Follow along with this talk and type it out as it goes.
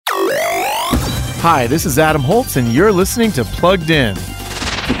Hi, this is Adam Holtz, and you're listening to Plugged In.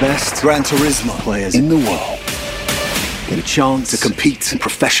 The best Gran Turismo players in the world get a chance to compete in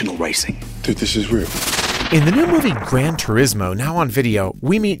professional racing. Dude, this is real. In the new movie Gran Turismo, now on video,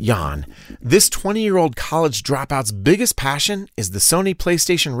 we meet Jan. This 20-year-old college dropout's biggest passion is the Sony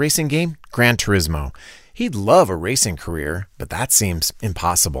PlayStation racing game, Gran Turismo. He'd love a racing career, but that seems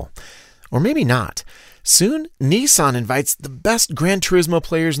impossible. Or maybe not. Soon, Nissan invites the best Gran Turismo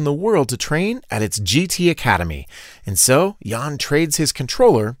players in the world to train at its GT Academy. And so, Jan trades his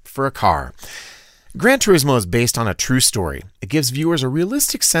controller for a car. Gran Turismo is based on a true story. It gives viewers a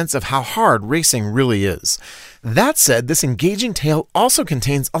realistic sense of how hard racing really is. That said, this engaging tale also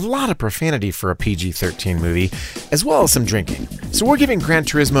contains a lot of profanity for a PG-13 movie, as well as some drinking. So we're giving Gran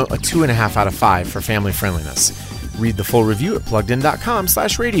Turismo a 2.5 out of 5 for family friendliness. Read the full review at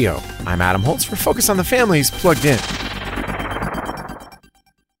pluggedin.com/radio. I'm Adam Holtz for Focus on the Family's Plugged In.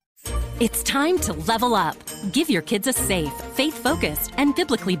 It's time to level up. Give your kids a safe, faith-focused, and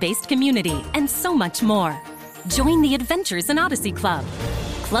biblically based community, and so much more. Join the Adventures in Odyssey Club.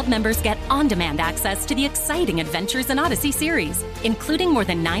 Club members get on-demand access to the exciting Adventures in Odyssey series, including more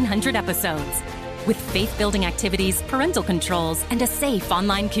than 900 episodes. With faith-building activities, parental controls, and a safe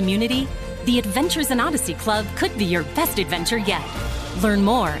online community, the Adventures in Odyssey Club could be your best adventure yet. Learn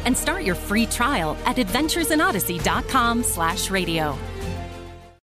more and start your free trial at adventuresinodyssey.com/radio.